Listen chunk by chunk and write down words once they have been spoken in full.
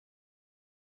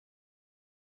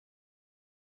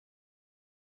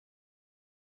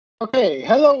Okay,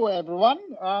 hello everyone,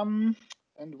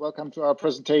 and welcome to our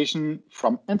presentation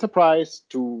from Enterprise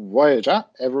to Voyager,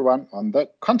 everyone on the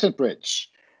Content Bridge.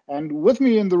 And with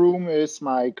me in the room is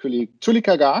my colleague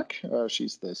Tulika Garg.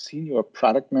 She's the Senior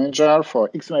Product Manager for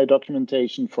XML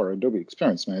documentation for Adobe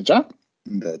Experience Manager,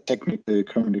 in the Technical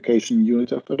Communication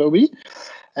Unit of Adobe.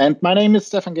 And my name is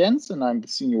Stefan Gentz, and I'm the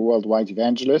Senior Worldwide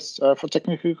Evangelist for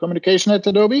Technical Communication at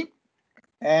Adobe.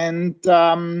 And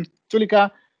Tulika,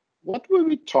 what will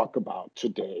we talk about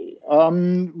today?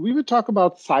 We will talk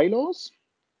about silos.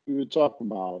 We will talk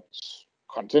about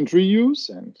content reuse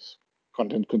and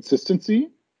content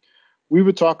consistency. We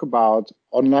will talk about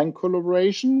online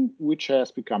collaboration, which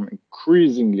has become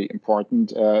increasingly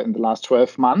important in the last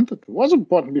 12 months. It was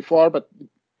important before, but it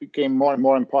became more and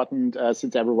more important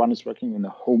since everyone is working in a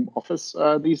home office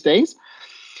these days.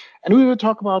 And we will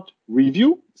talk about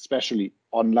review, especially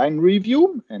online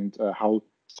review, and how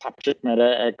subject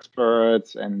matter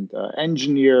experts and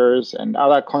engineers and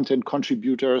other content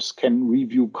contributors can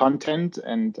review content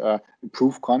and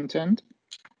improve content,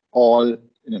 all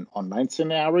in an online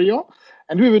scenario.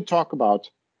 And we will talk about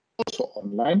also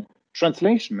online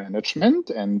translation management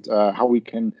and how we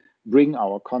can bring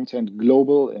our content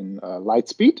global in light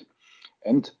speed.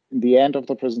 And in the end of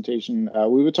the presentation,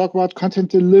 we will talk about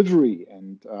content delivery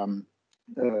and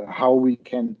how we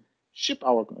can ship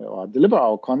our or deliver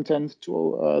our content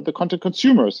to the content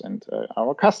consumers and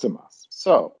our customers.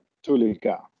 So,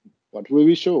 Tulika, what will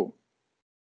we show?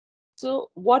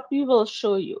 So what we will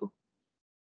show you?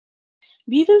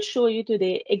 We will show you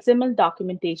today XML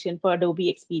documentation for Adobe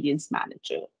Experience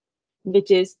Manager, which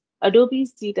is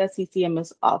Adobe's data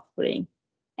CCMS offering,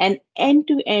 an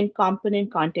end-to-end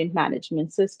component content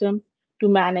management system to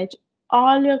manage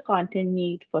all your content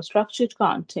need for structured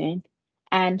content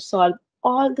and solve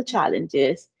all the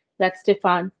challenges that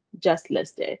Stefan just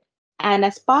listed. And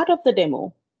as part of the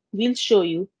demo, we'll show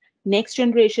you next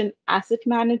generation asset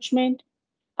management,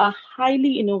 a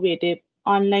highly innovative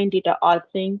online data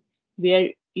authoring where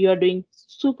you're doing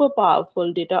super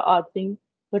powerful data authoring,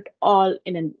 but all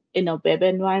in a web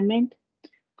environment,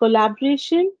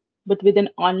 collaboration, but with an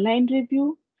online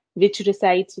review, which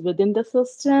resides within the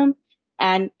system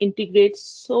and integrates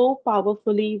so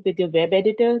powerfully with your web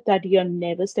editor that you're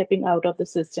never stepping out of the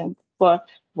system for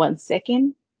 1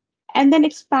 second, and then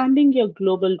expanding your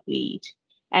global reach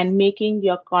and making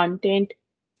your content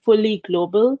fully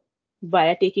global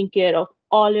via taking care of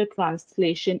all your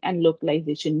translation and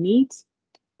localization needs,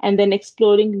 and then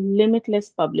exploring limitless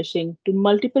publishing to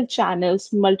multiple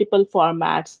channels, multiple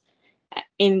formats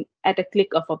in at a click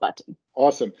of a button.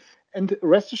 Awesome. And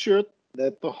rest assured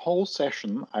that the whole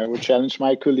session, I will challenge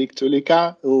my colleague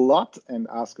Tulika a lot and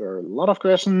ask her a lot of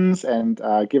questions and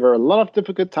give her a lot of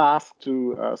difficult tasks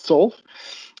to solve.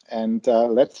 And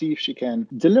let's see if she can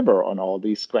deliver on all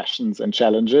these questions and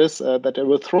challenges that I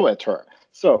will throw at her.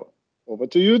 So over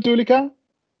to you, Tulika.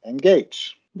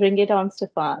 Engage. Bring it on,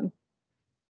 Stefan.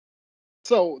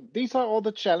 So these are all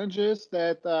the challenges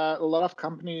that a lot of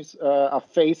companies are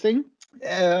facing.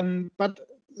 But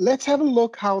let's have a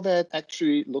look how that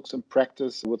actually looks in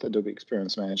practice with Adobe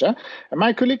Experience Manager. And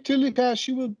my colleague Tulika,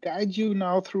 she will guide you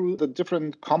now through the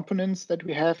different components that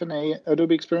we have in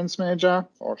Adobe Experience Manager,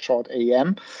 or short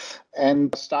AEM,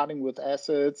 and starting with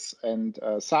assets and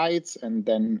sites, and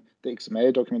then the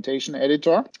XML documentation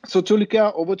editor. So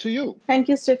Tulika, over to you. Thank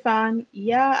you, Stefan.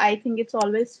 Yeah, I think it's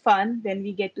always fun when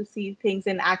we get to see things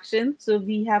in action. So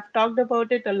we have talked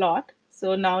about it a lot.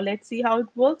 So now let's see how it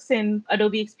works in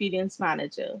Adobe Experience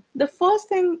Manager. The first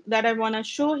thing that I want to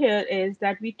show here is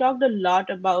that we talked a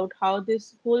lot about how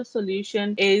this whole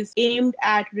solution is aimed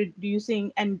at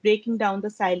reducing and breaking down the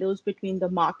silos between the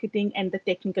marketing and the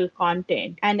technical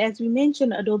content. And as we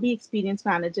mentioned, Adobe Experience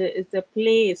Manager is the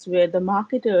place where the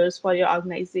marketers for your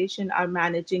organization are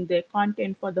managing their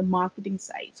content for the marketing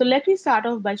side. So let me start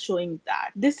off by showing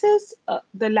that. This is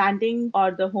the landing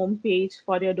or the home page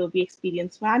for your Adobe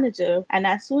Experience Manager. And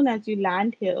as soon as you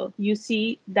land here, you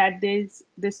see that there's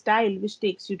this tile which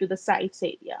takes you to the sites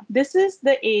area. This is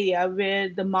the area where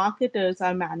the marketers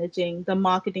are managing the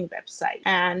marketing website.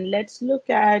 And let's look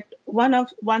at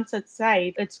one such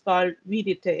site. It's called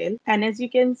VRetail. And as you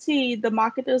can see, the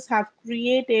marketers have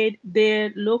created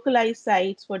their localized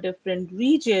sites for different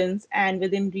regions and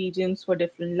within regions for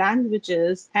different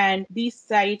languages. And these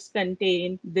sites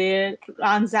contain their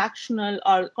transactional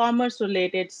or commerce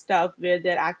related stuff where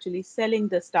they're actually selling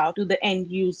the stuff to the end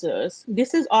users.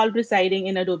 This is all residing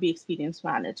in Adobe Experience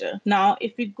Manager. Now,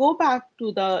 if we go back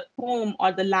to the home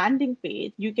or the landing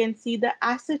page, you can see the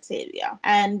assets area.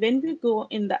 And when we go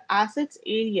in the assets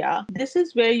area, this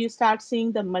is where you start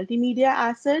seeing the multimedia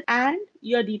asset and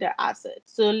your data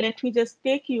assets. So let me just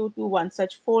take you to one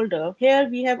such folder. Here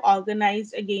we have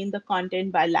organized again the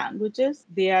content by languages.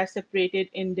 They are separated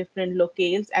in different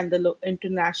locales, and the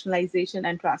internationalization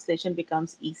and translation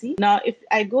becomes easy. Now, if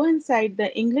I go inside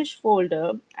the English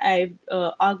folder, I've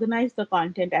organized the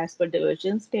content as per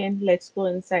divisions 10. Let's go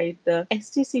inside the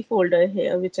STC folder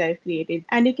here, which I've created.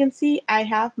 And you can see I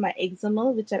have my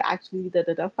XML, which are actually the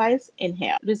data files in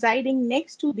here. Residing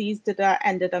next to these data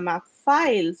and data map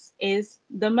files is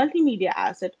the multimedia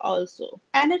asset also.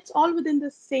 And it's all within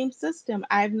the same system.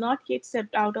 I have not yet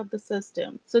stepped out of the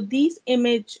system. So these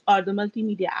image or the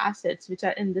multimedia assets which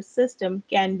are in the system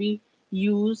can be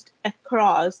used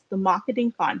across the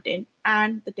marketing content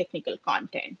and the technical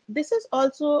content. This is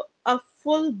also a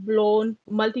full-blown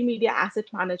multimedia asset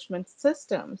management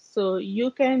system. So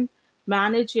you can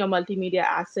manage your multimedia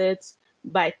assets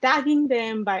by tagging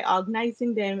them, by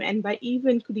organizing them, and by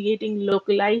even creating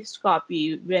localized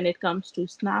copy when it comes to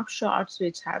snapshots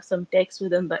which have some text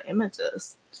within the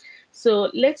images. So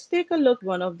let's take a look at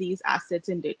one of these assets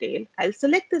in detail. I'll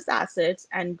select this assets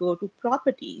and go to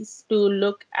properties to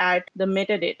look at the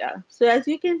metadata. So as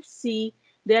you can see,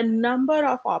 there are a number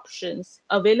of options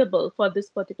available for this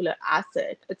particular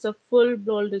asset. It's a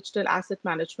full-blown digital asset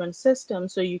management system,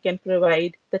 so you can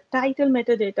provide the title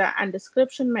metadata and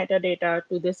description metadata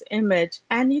to this image,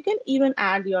 and you can even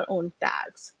add your own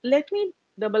tags. Let me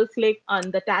double click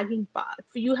on the tagging part.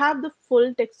 You have the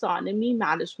full taxonomy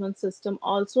management system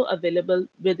also available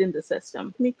within the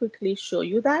system. Let me quickly show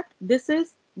you that. This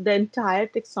is the entire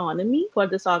taxonomy for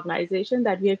this organization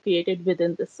that we have created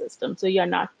within the system. So you're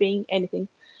not paying anything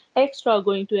extra,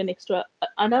 going to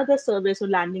another service or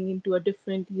landing into a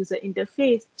different user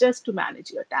interface just to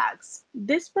manage your tags.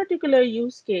 This particular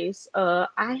use case,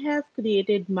 I have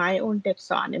created my own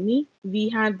taxonomy. We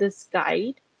had this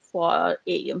guide for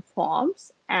AEM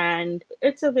forms, and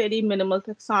it's a very minimal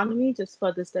taxonomy just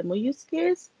for this demo use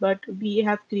case, but we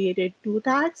have created 2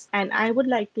 tags, and I would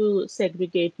like to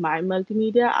segregate my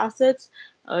multimedia assets,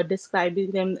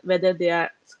 describing them whether they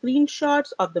are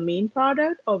screenshots of the main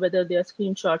product or whether they are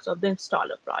screenshots of the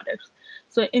installer products.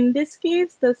 So in this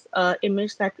case, this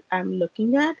image that I'm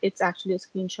looking at, it's actually a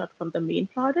screenshot from the main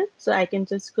product. So I can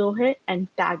just go ahead and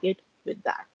tag it with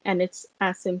that. And it's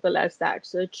as simple as that.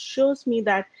 So it shows me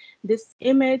that this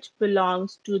image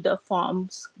belongs to the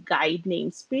form's guide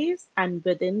namespace, and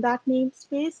within that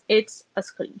namespace, it's a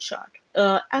screenshot.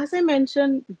 As I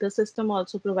mentioned, the system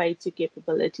also provides you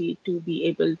capability to be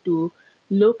able to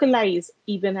localize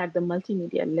even at the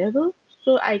multimedia level.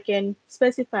 So I can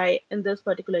specify in this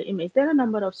particular image, there are a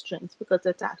number of strings because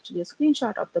it's actually a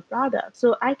screenshot of the product.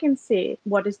 So I can say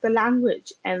what is the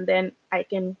language, and then I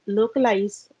can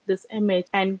localize this image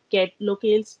and get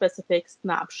locale specific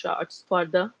snapshots for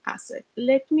the asset.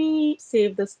 Let me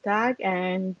save this tag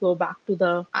and go back to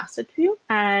the asset view.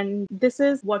 And this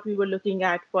is what we were looking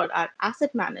at for our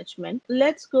asset management.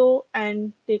 Let's go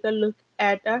and take a look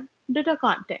at our data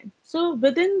content. So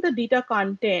within the data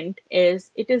content it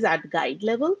is at guide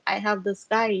level. I have this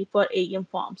guide for AEM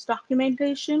forms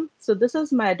documentation. So this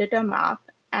is my data map,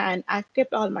 and I've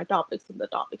kept all my topics in the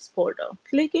topics folder.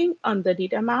 Clicking on the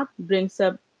data map brings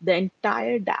up the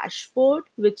entire dashboard,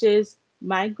 which is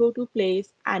my go-to place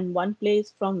and one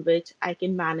place from which I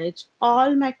can manage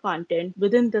all my content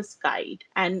within this guide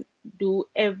and do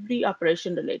every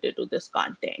operation related to this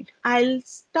content. I'll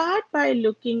start by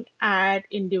looking at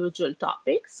individual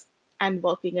topics and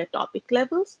working at topic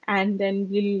levels, and then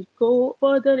we'll go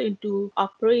further into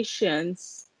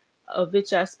operations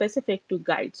which are specific to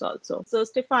guides also. So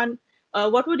Stefan,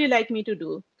 what would you like me to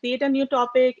do? Create a new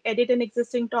topic, edit an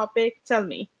existing topic? Tell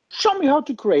me. Show me how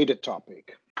to create a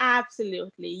topic.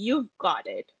 Absolutely, you've got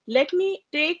it. Let me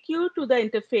take you to the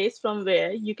interface from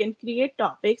where you can create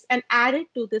topics and add it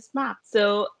to this map.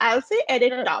 So I'll say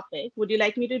edit topic. Would you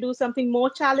like me to do something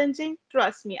more challenging?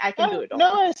 Trust me, I can do it all.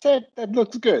 No, I said that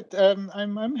looks good.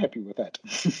 I'm happy with that.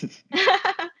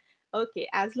 Okay,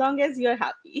 as long as you're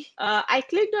happy. I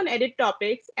clicked on edit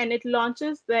topics and it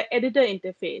launches the editor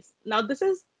interface. Now this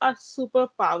is a super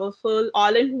powerful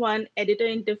all-in-one editor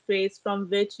interface from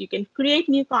which you can create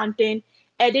new content,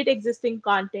 edit existing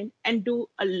content, and do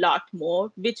a lot more,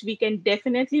 which we can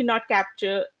definitely not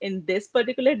capture in this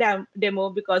particular demo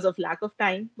because of lack of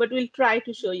time, but we'll try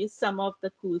to show you some of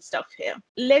the cool stuff here.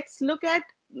 Let's look at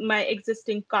my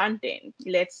existing content.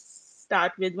 Let's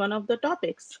start with one of the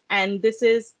topics. And this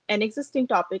is an existing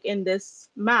topic in this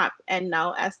map. And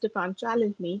now, as Stefan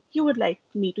challenged me, he would like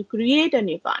me to create a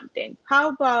new content. How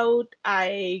about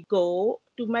I go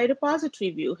to my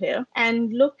repository view here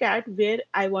and look at where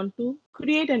I want to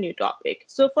create a new topic.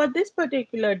 So for this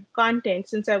particular content,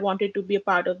 since I wanted to be a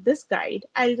part of this guide,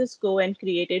 I'll just go and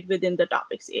create it within the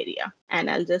topics area. And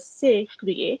I'll just say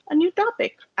create a new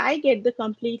topic. I get the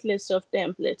complete list of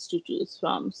templates to choose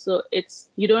from. So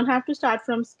you don't have to start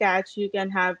from scratch. You can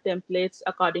have templates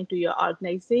according to your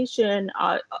organization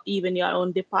or even your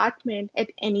own department at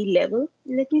any level.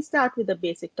 Let me start with a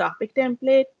basic topic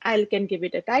template. I can give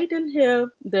it a title here.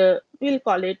 We'll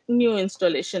call it new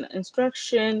installation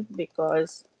instruction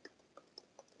because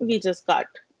we just got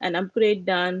an upgrade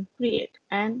done, create,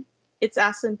 and it's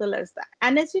as simple as that.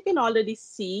 And as you can already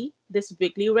see, this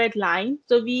wiggly red line,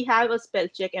 so we have a spell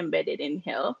check embedded in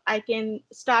here. I can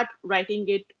start writing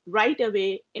it right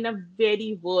away in a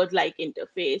very word-like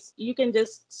interface. You can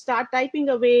just start typing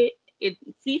away in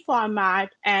free format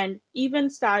and even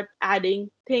start adding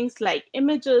things like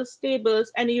images,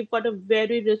 tables, and you've got a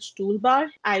very rich toolbar.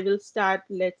 I will start,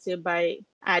 let's say, by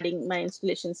adding my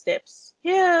installation steps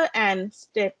here. And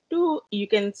step 2, you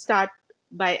can start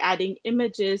by adding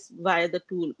images via the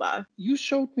toolbar. You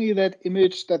showed me that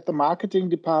image that the marketing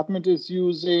department is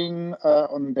using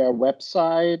on their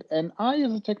website, and I,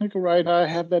 as a technical writer,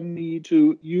 have the need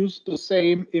to use the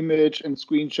same image and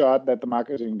screenshot that the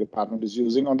marketing department is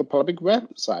using on the public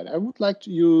website. I would like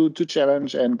you to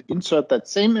challenge and insert that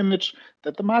same image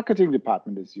that the marketing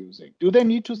department is using. Do they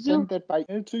need to send that by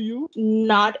email to you?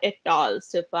 Not at all,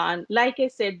 Stefan. Like I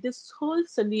said, this whole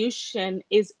solution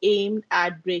is aimed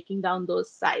at breaking down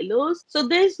those silos. So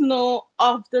there's no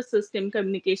off-the-system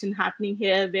communication happening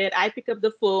here where I pick up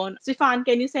the phone. Stefan,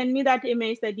 can you send me that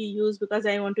image that you use because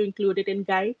I want to include it in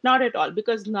guide? Not at all,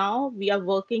 because now we are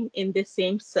working in the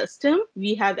same system.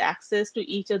 We have access to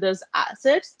each other's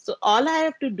assets. So all I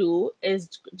have to do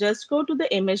is just go to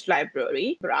the image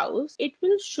library, browse. It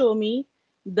will show me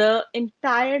the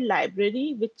entire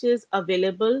library which is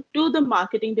available to the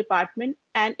marketing department,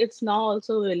 and it's now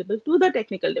also available to the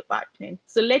technical department.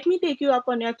 So let me take you up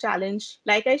on your challenge.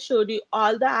 Like I showed you,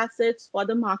 all the assets for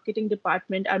the marketing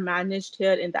department are managed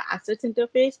here in the assets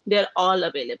interface. They're all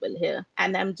available here.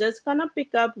 And I'm just gonna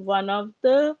pick up one of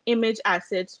the image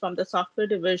assets from the software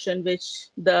division which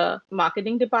the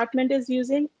marketing department is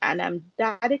using, and I'm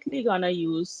directly gonna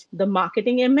use the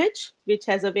marketing image, which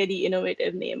has a very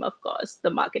innovative name, of course, the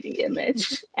marketing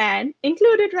image, and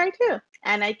include it right here.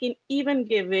 And I can even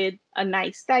give it a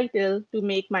nice title to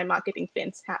make my marketing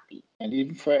friends happy. And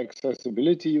even for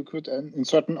accessibility, you could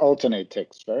insert an alternate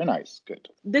text. Very nice. Good.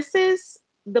 This is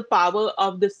the power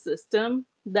of the system,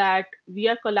 that we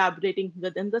are collaborating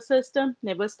within the system,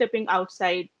 never stepping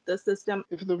outside the system.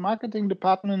 If the marketing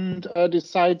department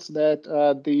decides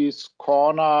that these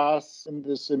corners in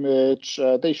this image,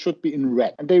 they should be in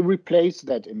red, and they replace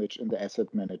that image in the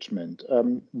asset management,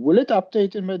 will it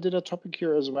update in my data topic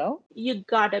here as well? You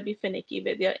gotta be finicky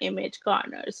with your image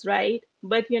corners, right?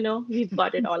 But we've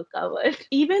got it all covered.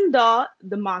 Even though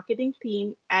the marketing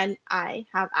team and I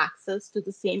have access to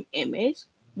the same image,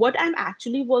 what I'm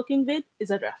actually working with is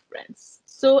a reference.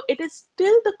 So it is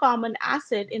still the common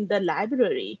asset in the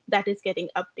library that is getting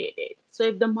updated. So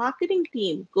if the marketing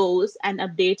team goes and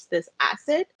updates this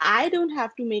asset, I don't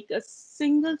have to make a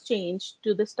single change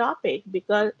to this topic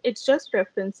because it's just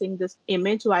referencing this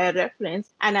image via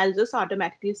reference, and I'll just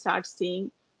automatically start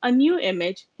seeing a new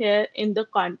image here in the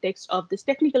context of this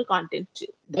technical content too.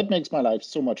 That makes my life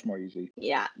so much more easy.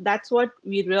 Yeah, that's what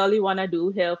we really want to do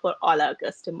here for all our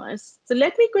customers. So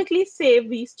let me quickly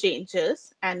save these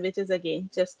changes, and which is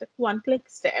again just a one-click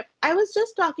step. I was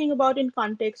just talking about in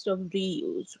context of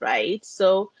reuse, right?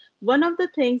 So one of the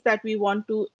things that we want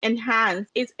to enhance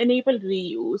is enable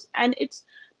reuse, and it's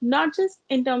not just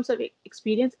in terms of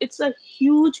experience, it's a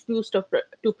huge boost to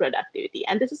productivity.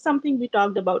 And this is something we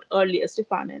talked about earlier,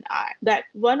 Stefan and I, that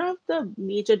one of the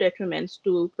major detriments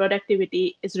to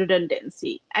productivity is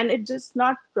redundancy. And it's just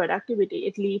not productivity,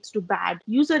 it leads to bad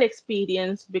user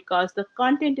experience because the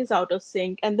content is out of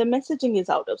sync and the messaging is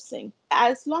out of sync.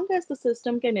 As long as the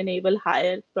system can enable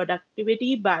higher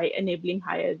productivity by enabling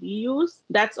higher reuse,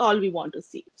 that's all we want to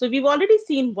see. So we've already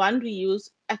seen one reuse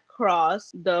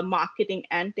across the marketing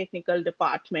and technical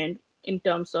department in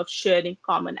terms of sharing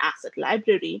common asset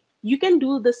library. You can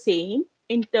do the same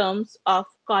in terms of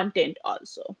content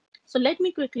also. So let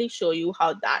me quickly show you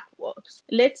how that works.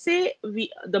 Let's say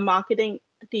the marketing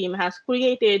team has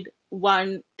created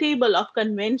one table of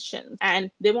conventions and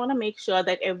they want to make sure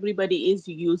that everybody is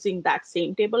using that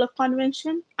same table of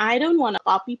convention, I don't want to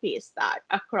copy paste that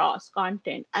across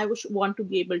content. I want to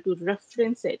be able to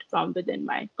reference it from within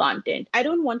my content. I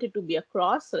don't want it to be a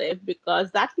cross ref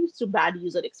because that leads to bad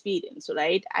user experience,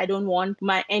 right? I don't want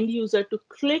my end user to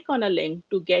click on a link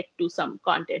to get to some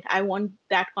content. I want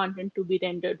that content to be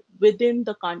rendered within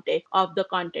the context of the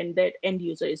content that end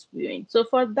user is viewing. So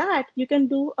for that, you can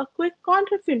do a quick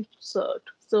content insert.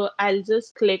 So I'll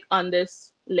just click on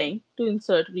this link to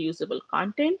insert reusable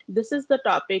content. This is the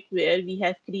topic where we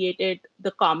have created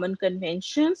the common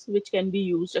conventions which can be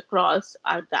used across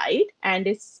our guide, and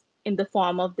it's in the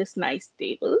form of this nice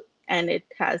table and it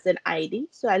has an ID.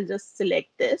 So I'll just select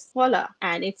this, voila,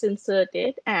 and it's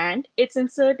inserted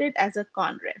as a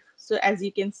conref. So as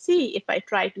you can see, if I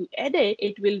try to edit,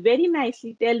 it will very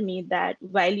nicely tell me that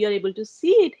while you're able to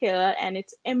see it here and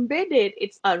it's embedded,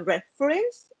 it's a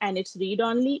reference and it's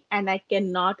read-only, and I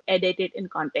cannot edit it in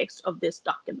context of this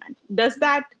document. Does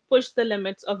that push the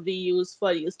limits of reuse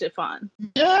for you, Stefan?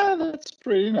 Yeah, that's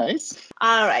pretty nice.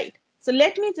 All right. So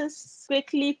let me just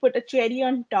quickly put a cherry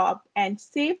on top and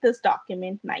save this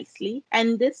document nicely.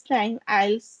 And this time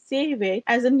I'll save it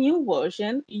as a new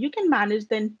version. You can manage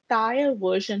the entire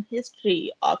version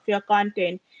history of your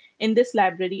content in this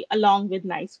library along with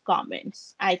nice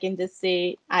comments. I can just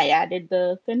say I added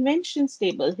the conventions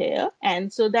table here,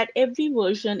 and so that every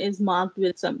version is marked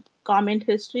with some comment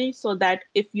history, so that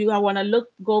if you want to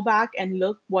go back and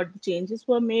look what the changes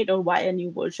were made or why a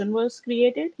new version was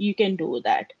created, you can do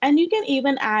that. And you can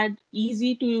even add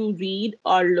easy to read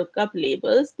or look up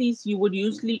labels. These you would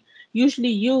usually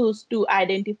use to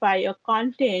identify your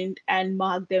content and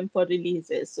mark them for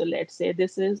releases. So let's say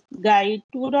this is guide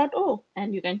 2.0,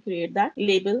 and you can create that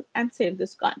label and save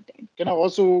this content. Can I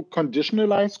also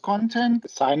conditionalize content,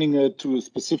 assigning it to a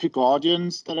specific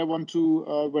audience that I want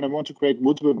to, when I want to create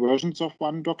multiple versions of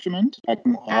one document, like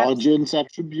an audience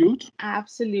attribute?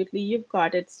 Absolutely. You've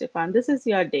got it, Stefan. This is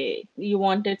your day. You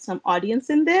wanted some audience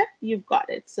in there? You've got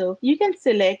it. So you can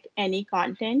select any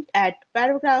content at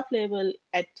paragraph level,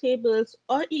 at tables,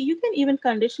 or you can even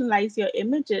conditionalize your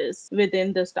images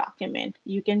within this document.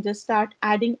 You can just start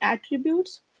adding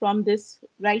attributes from this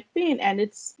right pane, and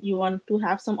you want to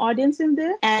have some audience in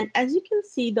there. And as you can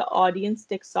see, the audience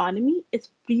taxonomy is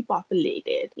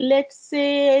pre-populated. Let's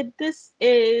say this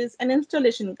is an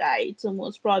installation guide. So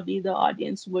most probably the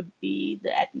audience would be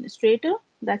the administrator.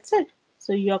 That's it.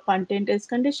 So your content is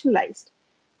conditionalized,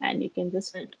 and you can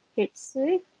just hit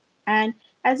save. And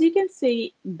as you can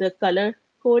see, the color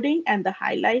coding and the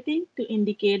highlighting to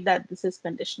indicate that this is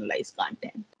conditionalized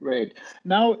content. Great.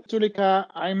 Now, Tulika,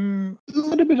 I'm a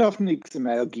little bit of an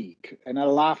XML geek, and I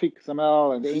love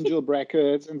XML and angel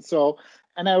brackets,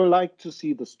 and I would like to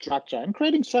see the structure. I'm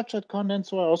creating structured content,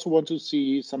 so I also want to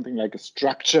see something like a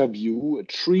structure view, a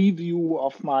tree view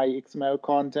of my XML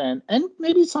content, and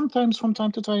maybe sometimes from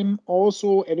time to time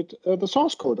also edit the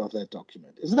source code of that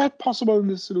document. Is that possible in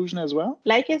this solution as well?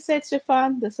 Like I said,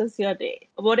 Stefan, this is your day.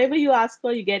 Whatever you ask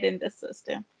for, you get in this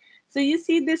system. So you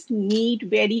see this neat,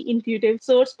 very intuitive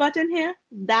source button here.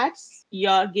 That's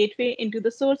your gateway into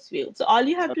the source view. So all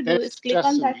you have to do is click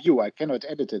on that. View. I cannot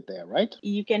edit it there, right?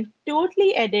 You can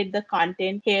totally edit the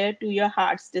content here to your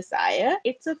heart's desire.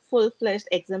 It's a full-fledged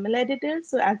XML editor.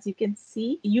 So as you can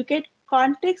see, you get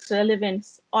context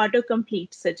relevance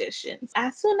autocomplete suggestions.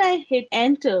 As soon as I hit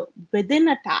enter within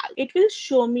a tag, it will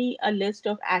show me a list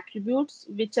of attributes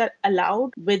which are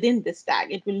allowed within this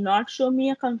tag. It will not show me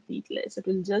a complete list. It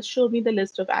will just show me the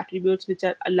list of attributes which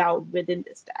are allowed within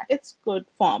this tag. It's good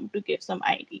form to give some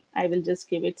ID. I will just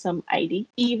give it some ID.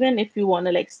 Even if you want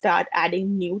to start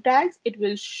adding new tags, it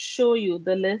will show you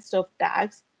the list of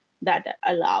tags that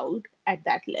are allowed at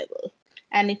that level.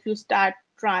 And if you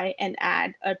try and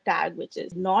add a tag which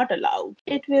is not allowed,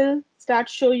 it will start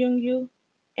showing you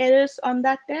errors on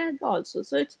that tag also.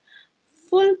 So it's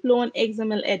full-blown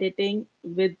XML editing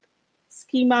with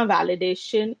schema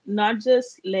validation, not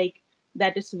just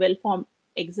that it's well-formed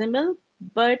XML,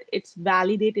 but it's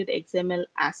validated XML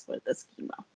as per the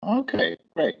schema. Okay,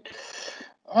 great.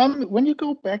 When you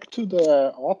go back to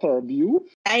the author view,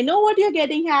 I know what you're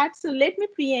getting at, so let me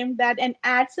preempt that and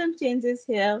add some changes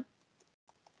here.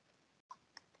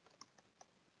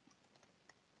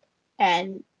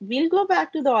 And we'll go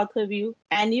back to the author view,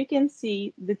 and you can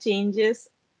see the changes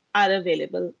are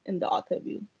available in the author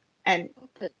view. And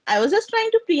Okay. I was just trying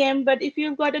to preempt, but if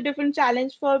you've got a different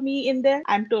challenge for me in there,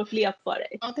 I'm totally up for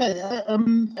it. Okay,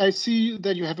 I see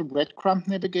that you have a breadcrumb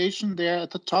navigation there at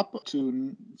the top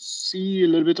to see a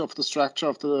little bit of the structure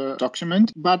of the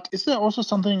document. But is there also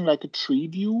something like a tree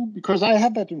view? Because I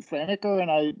have that in Franeker and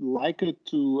I like it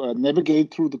to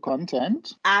navigate through the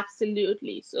content.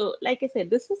 Absolutely. So, like I said,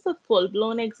 this is a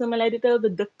full-blown XML editor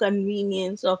with the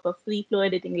convenience of a free flow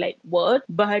editing like Word,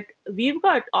 but we've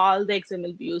got all the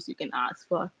XML views you can ask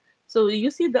for. So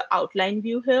you see the outline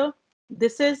view here.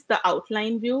 This is the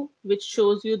outline view, which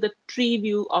shows you the tree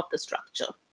view of the structure.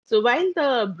 So while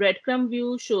the breadcrumb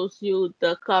view shows you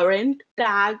the current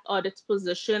tag or its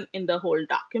position in the whole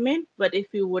document, but if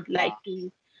you would like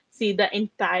to see the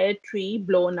entire tree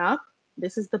blown up,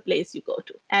 this is the place you go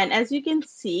to. And as you can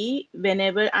see,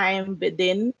 whenever I am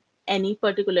within any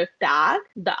particular tag,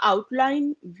 the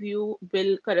outline view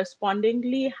will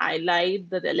correspondingly highlight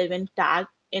the relevant tag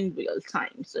in real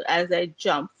time. So as I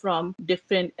jump from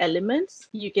different elements,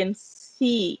 you can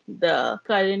see the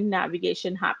current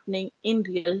navigation happening in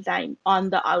real time on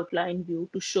the outline view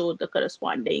to show the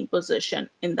corresponding position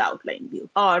in the outline view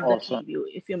or the tree Awesome. view,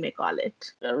 if you may call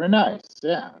it. Very nice.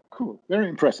 Yeah, cool. Very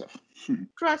impressive.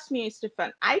 Trust me,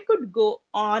 Stefan, I could go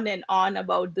on and on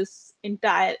about this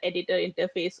entire editor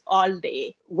interface all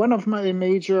day. One of my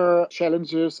major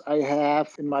challenges I have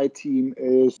in my team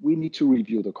is we need to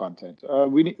review the content.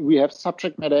 We have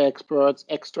subject matter experts,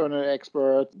 external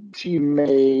experts,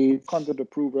 teammates, content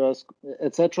approvers,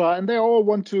 etc., and they all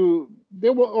want to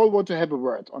have a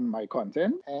word on my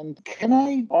content. And can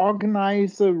I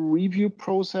organize a review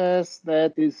process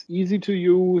that is easy to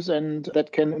use and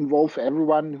that can involve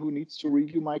everyone who needs to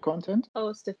review my content?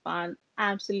 Oh, Stefan,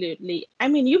 absolutely. I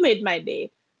mean, you made my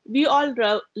day. We all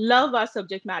love our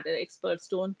subject matter experts,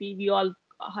 don't we? We all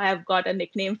have got a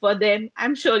nickname for them.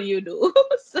 I'm sure you do.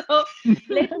 So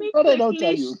let me But I don't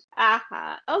tell quickly. you.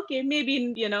 Aha. Okay, maybe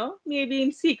in maybe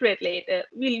in secret later.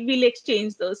 We'll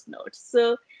exchange those notes.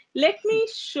 So let me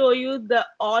show you the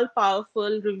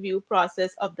all-powerful review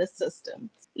process of the system.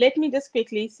 Let me just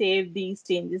quickly save these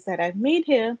changes that I've made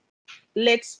here.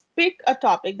 Let's pick a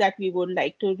topic that we would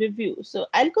like to review. So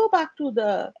I'll go back to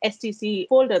the STC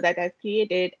folder that I've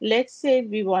created. Let's say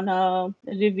we want to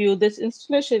review this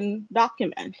installation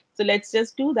document. So let's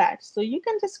just do that. So you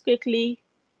can just quickly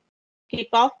kick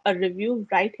off a review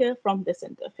right here from this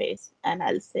interface. And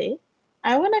I'll say,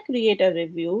 I want to create a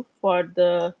review for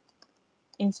the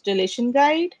installation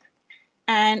guide,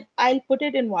 and I'll put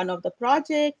it in one of the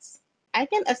projects. I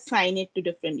can assign it to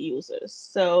different users.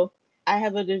 So I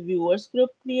have a reviewers group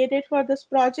created for this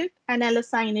project, and I'll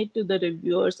assign it to the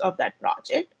reviewers of that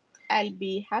project. I'll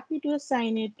be happy to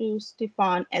assign it to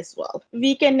Stefan as well.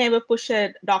 We can never push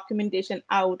a documentation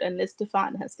out unless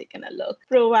Stefan has taken a look.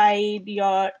 Provide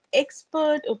your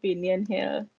expert opinion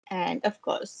here. And of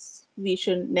course, we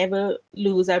should never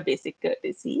lose our basic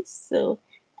courtesies.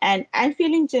 And I'm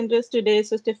feeling generous today,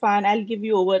 so Stefan, I'll give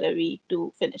you over a week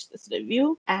to finish this review.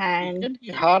 You And can be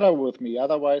harder with me,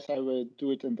 otherwise I will do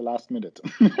it in the last minute.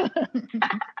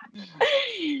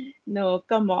 no,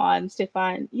 come on,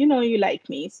 Stefan. You know you like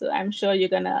me, so I'm sure you're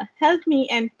gonna help me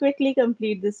and quickly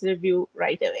complete this review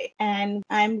right away. And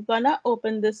I'm gonna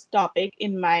open this topic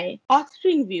in my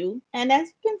authoring view. And as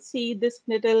you can see, this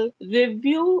little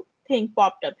review thing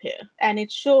popped up here, and it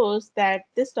shows that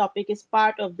this topic is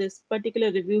part of this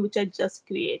particular review which I just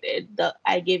created.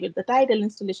 I gave it the title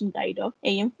Installation Guide of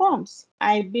AM Forms.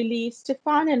 I believe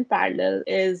Stefan in parallel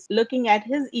is looking at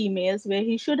his emails where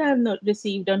he should have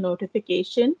received a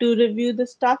notification to review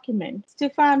this document.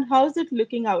 Stefan, how's it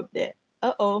looking out there?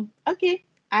 Uh-oh. Okay,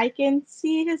 I can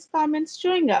see his comments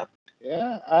showing up.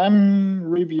 Yeah, I'm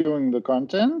reviewing the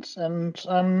content and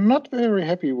I'm not very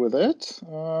happy with it.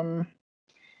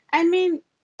 I mean,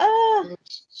 uh,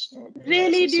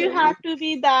 really, do you so have to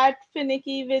be that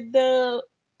finicky with the?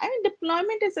 I mean,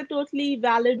 deployment is a totally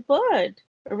valid word.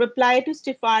 Reply to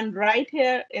Stefan right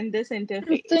here in this if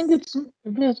you think interface. it's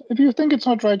if you think it's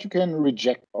not right, you can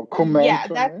reject or comment Yeah,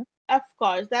 from that it. of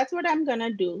course, that's what I'm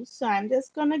gonna do. So I'm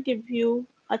just gonna give you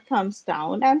a thumbs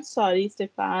down. I'm sorry,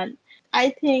 Stefan.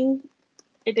 I think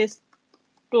it is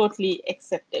totally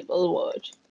acceptable word.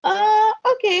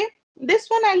 Okay. This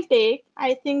one I'll take.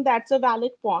 I think that's a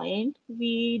valid point.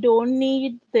 We don't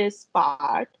need this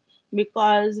part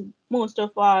because most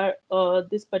of our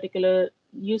this particular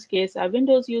use case are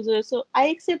Windows users. So I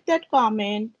accept that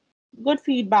comment. Good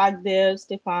feedback there,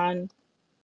 Stefan.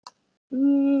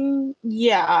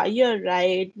 Yeah, you're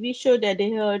right. We should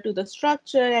adhere to the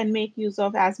structure and make use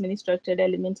of as many structured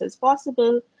elements as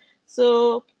possible.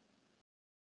 So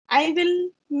I will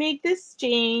make this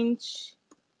change,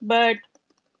 but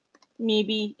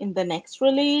maybe in the next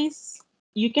release.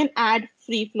 You can add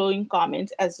free flowing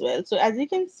comments as well. So as you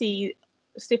can see,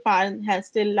 Stefan has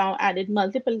still now added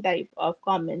multiple type of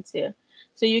comments here.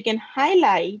 So you can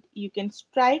highlight, you can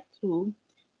strike through,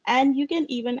 and you can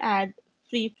even add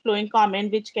free flowing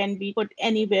comment which can be put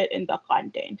anywhere in the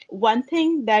content. One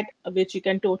thing that which you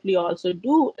can totally also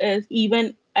do is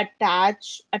even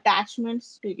attach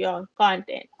attachments to your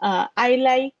content. I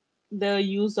like the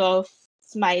use of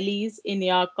smileys in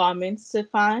your comments,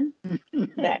 Stefan.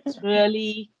 That's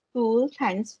really cool.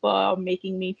 Thanks for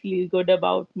making me feel good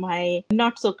about my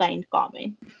not so kind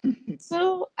comment.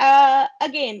 So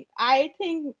again, I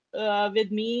think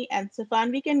with me and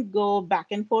Stefan, we can go back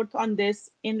and forth on this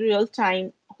in real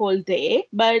time whole day.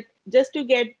 But just to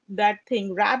get that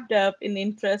thing wrapped up in the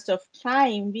interest of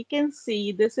time, we can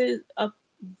see this is a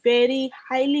very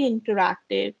highly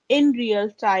interactive in real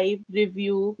time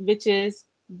review, which is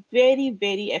very,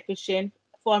 very efficient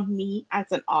for me as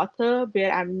an author,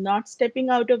 where I'm not stepping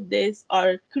out of this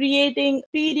or creating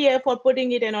PDF or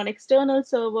putting it in an external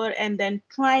server and then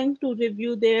trying to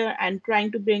review there and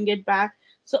trying to bring it back.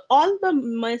 So all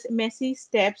the messy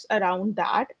steps around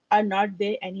that are not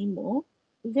there anymore.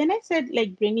 When I said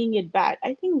like bringing it back,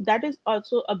 I think that is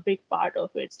also a big part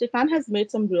of it. Stefan has made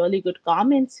some really good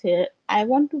comments here. I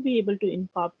want to be able to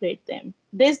incorporate them.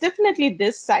 There's definitely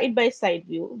this side by side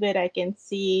view where I can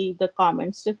see the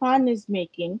comments Stefan is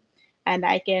making, and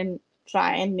I can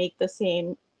try and make the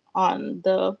same on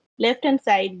the left hand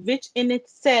side, which in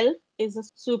itself is a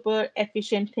super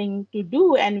efficient thing to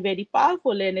do and very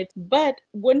powerful in it. But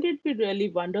wouldn't it be really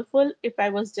wonderful if I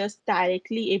was just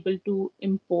directly able to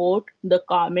import the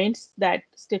comments that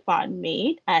Stefan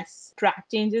made as track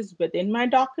changes within my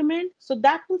document? So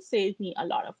that will save me a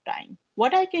lot of time.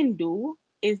 What I can do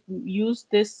is use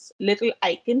this little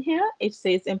icon here. It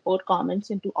says import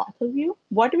comments into author view.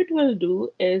 What it will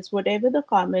do is whatever the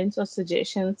comments or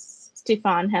suggestions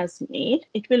Stefan has made,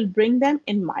 it will bring them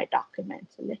in my document.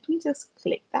 So let me just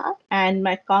click that and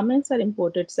my comments are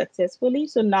imported successfully.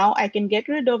 So now I can get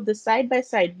rid of the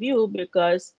side-by-side view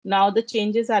because now the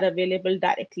changes are available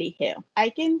directly here. I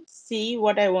can see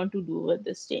what I want to do with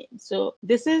this change. So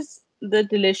this is the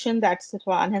deletion that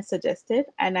Stefan has suggested,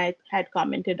 and I had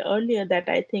commented earlier that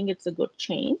I think it's a good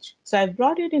change. So I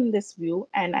brought it in this view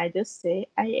and I just say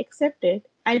I accept it.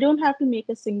 I don't have to make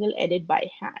a single edit by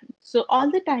hand. So all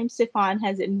the time Stefan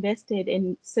has invested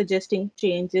in suggesting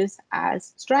changes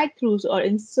as strike-throughs or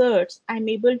inserts, I'm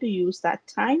able to use that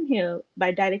time here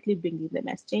by directly bringing them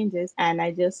as changes, and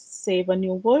I just save a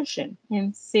new version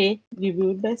and say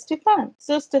reviewed by Stefan.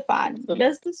 So Stefan,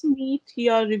 does this meet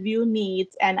your review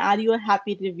needs, and are you a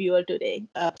happy reviewer today?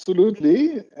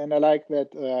 Absolutely. And I like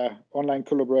that online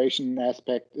collaboration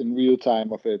aspect in real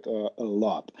time of it a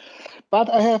lot. But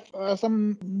I have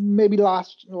some maybe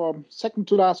last or second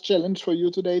to last challenge for you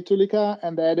today, Tulika,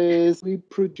 and that is we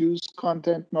produce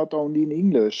content not only in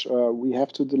English. We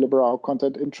have to deliver our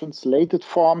content in translated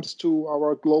forms to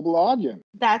our global audience.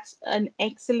 That's an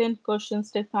excellent question,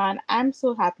 Stefan. I'm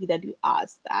so happy that you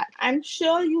asked that. I'm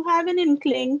sure you have an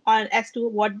inkling on as to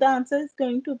what the answer is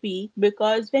going to be,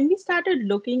 because when we started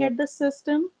looking at the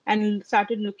system and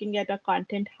started looking at our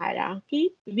content hierarchy,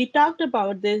 we talked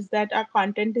about this that our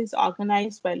content is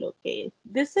organized by locale.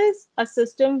 This is a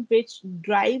system which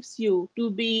drives you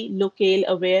to be locale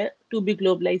aware, to be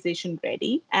globalization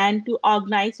ready, and to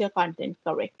organize your content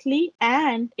correctly.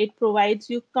 And it provides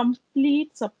you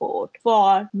complete support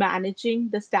for managing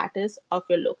the status of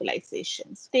your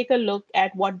localizations. Take a look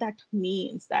at what that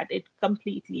means, that it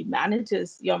completely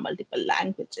manages your multiple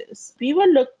languages. We were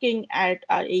looking at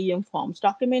our AEM forms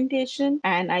documentation,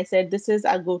 and I said this is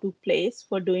our go-to place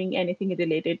for doing anything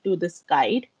related to this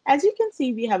guide. As you can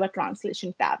see, we have a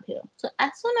translation tab here. So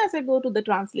as soon as I go to the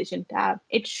translation tab,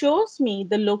 it shows me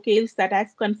the locales that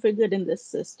I've configured in this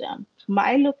system.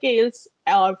 My locales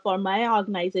or for my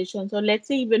organization, so let's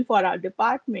say even for our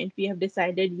department, we have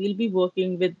decided we'll be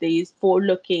working with these 4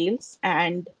 locales,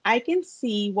 and I can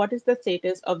see what is the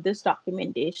status of this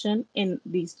documentation in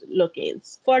these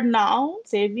locales. For now,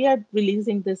 say we are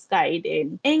releasing this guide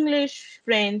in English,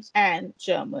 French, and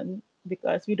German,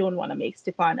 because we don't want to make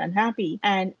Stefan unhappy.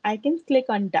 And I can click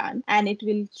on done and it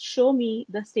will show me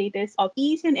the status of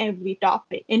each and every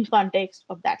topic in context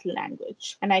of that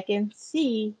language. And I can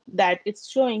see that it's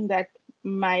showing that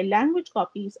my language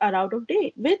copies are out of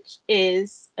date, which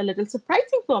is a little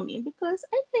surprising for me because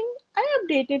I think I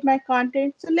updated my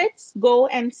content. So let's go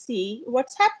and see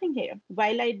what's happening here.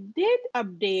 While I did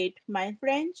update my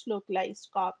French localized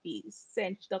copies,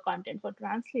 sent the content for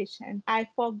translation, I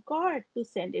forgot to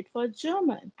send it for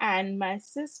German. And my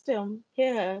system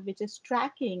here, which is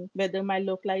tracking whether my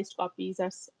localized copies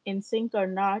are in sync or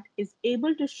not, is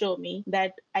able to show me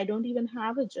that I don't even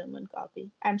have a German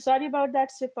copy. I'm sorry about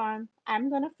that, Stefan. I'm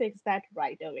going to fix that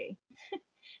right away.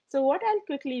 So what I'll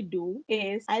quickly do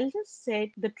is I'll just set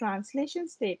the translation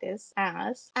status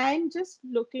as I'm just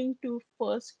looking to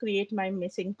first create my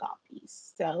missing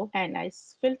copies. So, and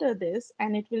filter this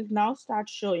and it will now start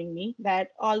showing me that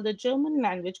all the German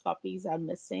language copies are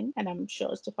missing. And I'm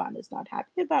sure Stefan is not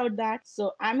happy about that.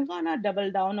 So I'm gonna double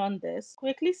down on this,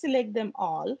 quickly select them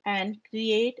all and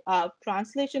create a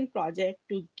translation project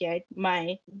to get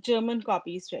my German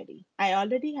copies ready. I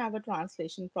already have a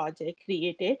translation project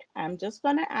created. I'm just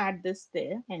gonna add this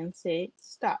there and say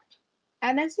start.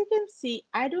 And as you can see,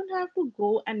 I don't have to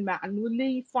go and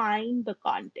manually find the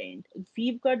content.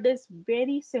 We've got this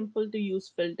very simple to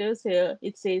use filters here.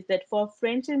 It says that for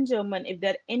French and German, if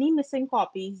there are any missing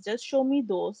copies, just show me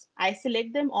those. I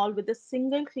select them all with a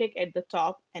single click at the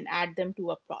top and add them to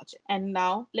a project. And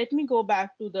now let me go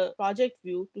back to the project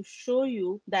view to show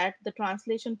you that the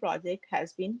translation project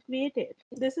has been created.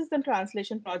 This is the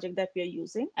translation project that we are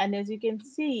using. And as you can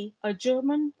see, a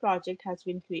German project has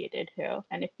been created here.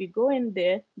 And if we go in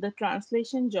there, the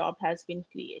translation job has been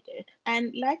created.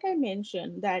 And like I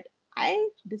mentioned that I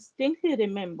distinctly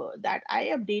remember that I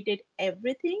updated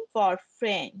everything for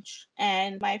French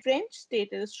and my French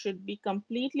status should be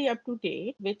completely up to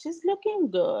date, which is looking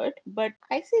good. But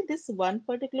I see this one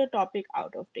particular topic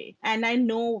out of date. And I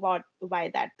know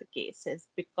why that the case is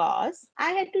because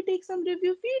I had to take some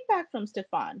review feedback from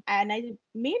Stefan and I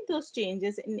made those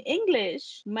changes in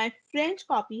English. My French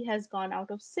copy has gone out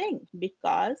of sync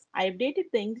because I updated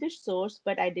the English source,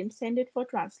 but I didn't send it for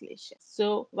translation.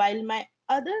 So while my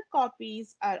other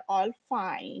copies are all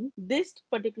fine, this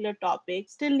particular topic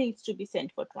still needs to be sent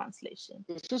for translation.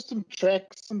 The system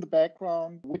tracks in the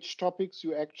background which topics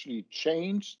you actually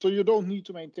changed. So you don't need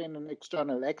to maintain an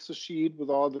external Excel sheet with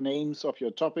all the names of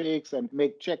your topics and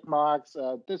make check marks.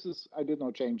 I did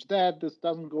not change that. This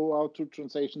doesn't go out to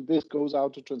translation. This goes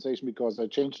out to translation because I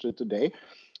changed it today.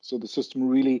 So the system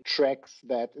really tracks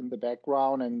that in the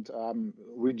background and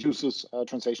reduces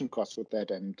translation costs with that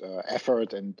and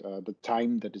effort and the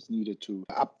time that is needed to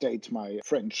update my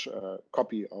French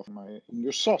copy of my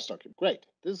English source document. Great.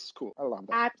 This is cool. I love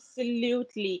that.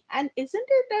 Absolutely. And isn't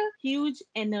it a huge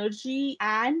energy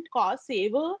and cost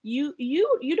saver? You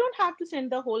don't have to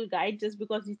send the whole guide just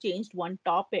because you changed one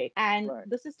topic. And Right.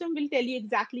 the system will tell you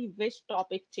exactly which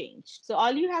topic changed. So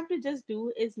all you have to just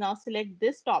do is now select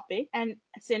this topic and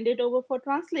send it over for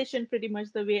translation pretty much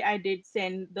the way I did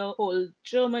send the whole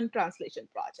German translation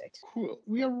project. Cool.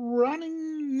 We are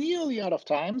running nearly out of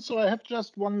time, so I have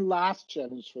just one last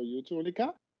challenge for you,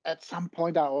 Tulika. At some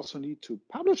point, I also need to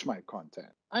publish my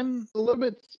content. I'm a little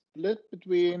bit split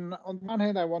between, on one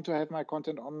hand, I want to have my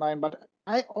content online, but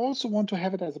I also want to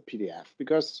have it as a PDF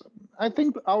because I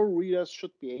think our readers should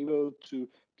be able to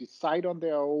decide on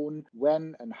their own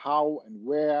when and how and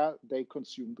where they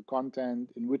consume the content,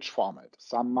 in which format.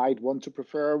 Some might want to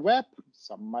prefer a web,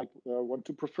 some might want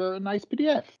to prefer a nice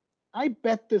PDF. I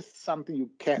bet this is something you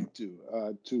can do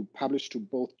to publish to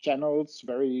both channels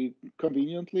very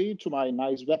conveniently to my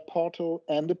nice web portal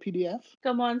and the PDF.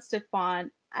 Come on,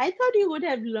 Stefan. I thought you would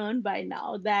have learned by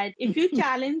now that if you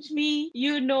challenge me,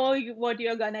 what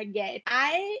you're gonna get.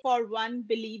 I, for one,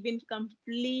 believe in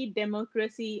complete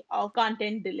democracy of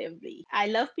content delivery. I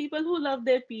love people who love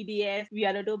their PDF. We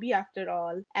are Adobe after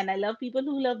all. And I love people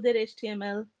who love their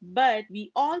HTML. But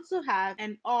we also have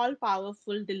an all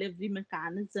powerful delivery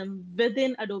mechanism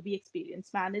within Adobe Experience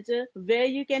Manager where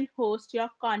you can host your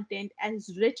content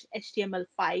as rich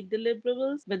HTML5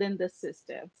 deliverables within the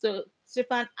system. So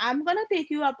Stefan, I'm going to take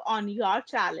you up on your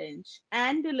challenge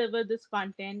and deliver this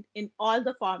content in all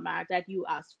the formats that you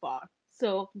asked for.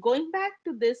 So, going back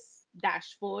to this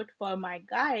dashboard for my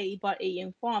guide for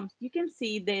AM forms, you can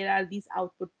see there are these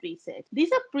output presets.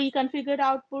 These are pre-configured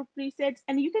output presets,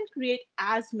 and you can create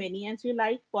as many as you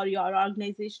like for your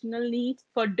organizational needs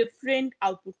for different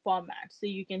output formats. So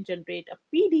you can generate a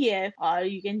PDF or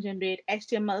you can generate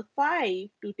HTML5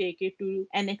 to take it to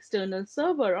an external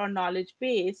server or knowledge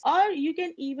base, or you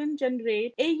can even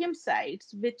generate AM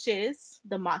sites, which is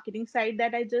the marketing site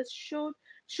that I just showed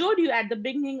you at the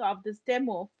beginning of this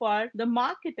demo for the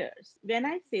marketers. When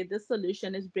I say this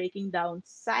solution is breaking down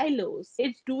silos,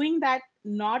 it's doing that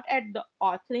not at the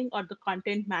authoring or the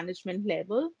content management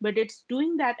level, but it's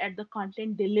doing that at the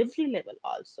content delivery level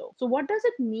also. So what does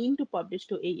it mean to publish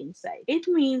to AIM site? It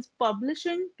means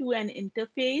publishing to an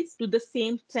interface to the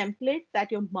same template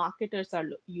that your marketers are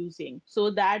using,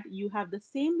 so that you have the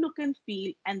same look and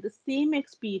feel and the same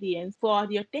experience for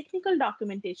your technical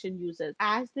documentation users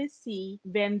as they see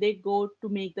when they go to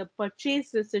make the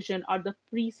purchase decision or the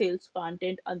pre-sales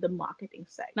content on the marketing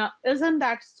side. Now, isn't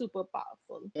that super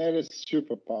powerful? That is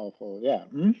super powerful. Yeah.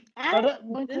 Hmm? And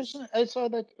One this question, I saw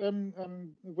that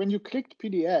when you clicked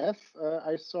PDF,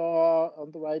 I saw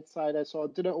on the right side, I saw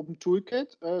did I open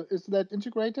toolkit. Is that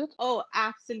integrated? Oh,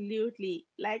 absolutely.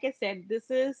 Like I said, this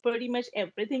is pretty much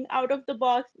everything out of the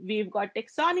box. We've got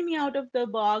taxonomy out of the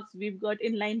box, we've got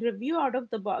inline review out of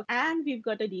the box, and we've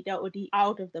got a data OT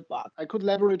out of the box. I could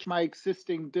leverage my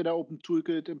existing Did I Open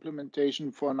Toolkit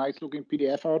implementation for a nice looking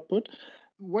PDF output.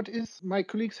 What is my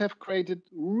colleagues have created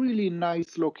really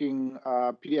nice looking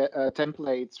PDF,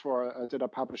 templates for data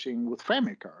publishing with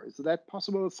FrameMaker. Is that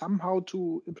possible somehow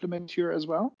to implement here as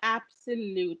well?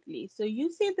 Absolutely. So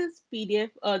you see this PDF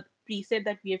preset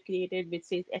that we have created, which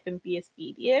says FMPS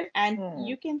PDF, and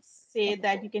you Oh, can say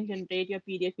that you wonderful. can generate your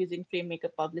PDF using FrameMaker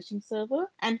Publishing Server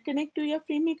and connect to your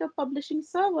FrameMaker Publishing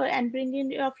Server and bring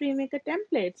in your FrameMaker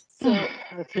templates. So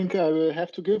I think I will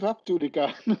have to give up,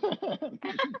 Tulika. you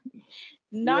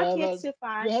not have yet, a you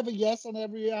Stefan. have a yes on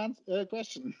every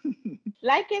question.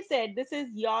 Like I said, this is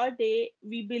your day.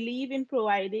 We believe in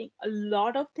providing a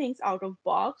lot of things out of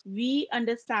box. We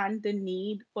understand the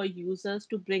need for users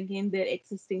to bring in their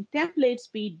existing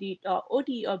templates, be it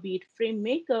OT or be it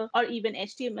FrameMaker or even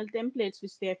HTML templates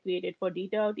which they have created for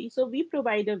data OT. So we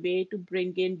provide a way to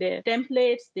bring in their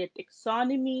templates, their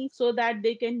taxonomy, so that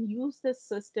they can use the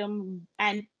system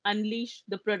and unleash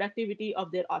the productivity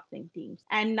of their authoring teams.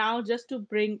 And now, just to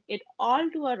bring it all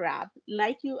to a wrap,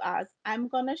 like you asked, I'm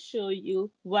going to show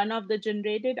you one of the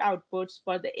generated outputs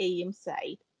for the AIM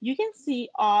site. You can see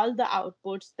all the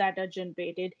outputs that are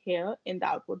generated here in the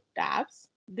output tabs.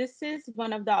 This is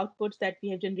one of the outputs that we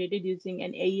have generated using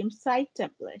an AIM site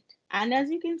template. And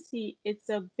as you can see, it's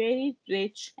a very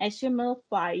rich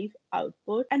HTML5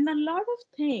 output and a lot of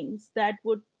things that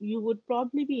would you would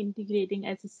probably be integrating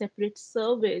as a separate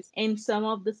service in some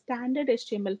of the standard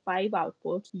HTML5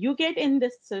 outputs you get in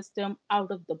this system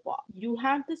out of the box. You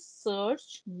have the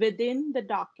search within the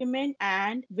document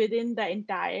and within the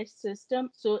entire system.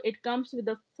 So it comes with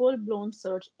a full-blown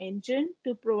search engine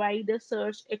to provide the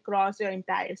search across your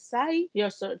entire site, your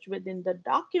search within the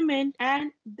document,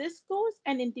 and this goes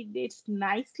and integrates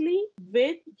nicely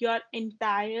with your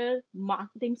entire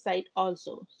marketing site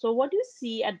also. So what you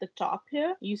see at the top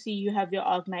here, you see you have your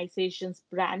organization's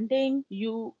branding.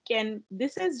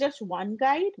 This is just one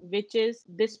guide, which is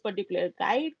this particular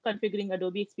guide, configuring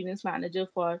Adobe Experience Manager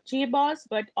for JBoss,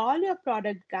 but all your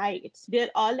product guides,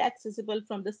 they're all accessible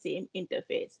from the same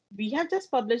interface. We have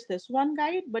just published this one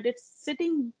guide, but it's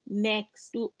sitting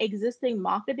next to existing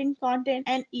marketing content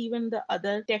and even the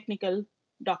other technical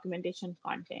documentation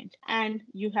content. And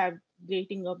you have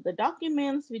rating of the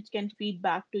documents, which can feed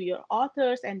back to your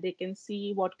authors and they can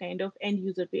see what kind of end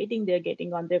user rating they're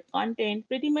getting on their content.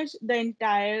 Pretty much the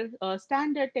entire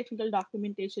standard technical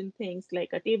documentation things like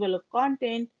a table of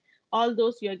content, all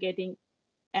those you're getting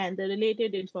and the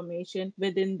related information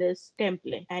within this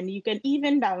template. And you can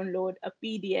even download a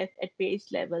PDF at page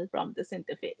level from this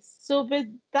interface. So with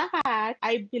that,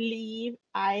 I believe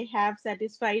I have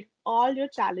satisfied all your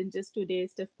challenges today,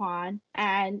 Stefan,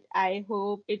 and I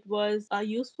hope it was a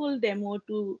useful demo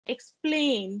to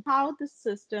explain how the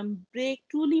system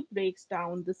truly breaks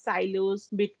down the silos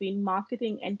between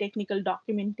marketing and technical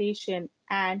documentation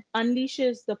and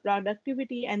unleashes the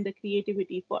productivity and the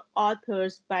creativity for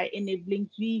authors by enabling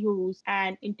reuse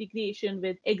and integration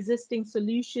with existing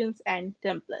solutions and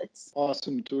templates.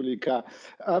 Awesome, Tulika.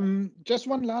 Just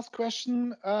one last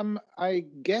question. I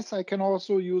guess I can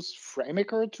also use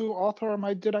FrameMaker to author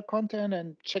my data content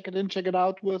and check it in, check it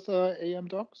out with AM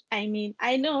Docs. I mean,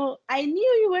 I knew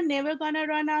you were never going to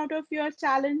run out of your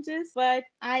challenges, but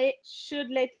I should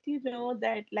let you know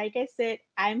that, like I said,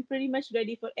 I'm pretty much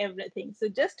ready for everything. So,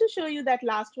 just to show you that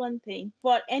last one thing,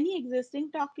 for any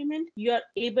existing document, you're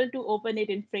able to open it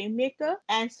in FrameMaker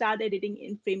and start editing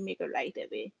in FrameMaker right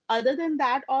away. Other than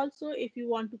that, also, if you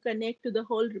want to connect to the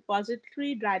whole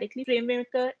repository directly,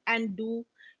 FrameMaker and do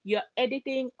your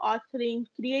editing, authoring,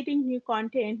 creating new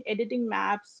content, editing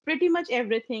maps, pretty much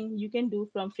everything you can do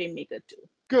from FrameMaker too.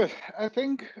 Good. I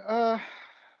think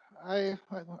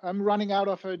I'm running out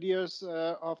of ideas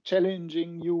of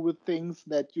challenging you with things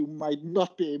that you might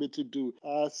not be able to do.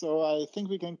 So I think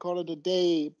we can call it a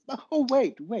day. Oh,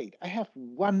 wait. I have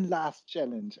one last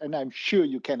challenge, and I'm sure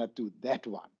you cannot do that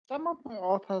one. Some of my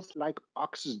authors like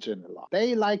Oxygen a lot.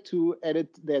 They like to edit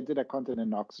their data content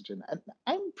in Oxygen, and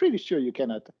I'm pretty sure you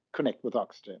cannot connect with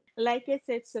Oxygen. Like I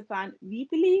said, Stefan, we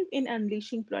believe in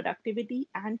unleashing productivity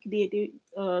and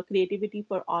creativity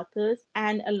for authors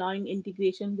and allowing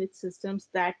integration with systems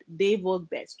that they work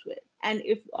best with. And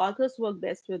if authors work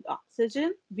best with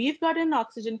Oxygen, we've got an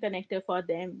Oxygen connector for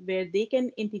them where they can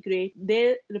integrate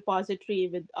their repository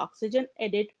with Oxygen,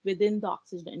 edit within the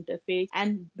Oxygen interface,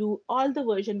 and do all the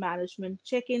version management,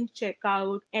 check in, check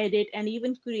out, edit, and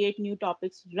even create new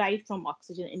topics right from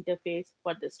Oxygen interface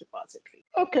for this repository.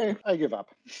 Okay, I give up.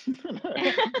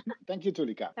 Thank you,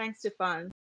 Tulika. Thanks,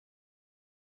 Stefan.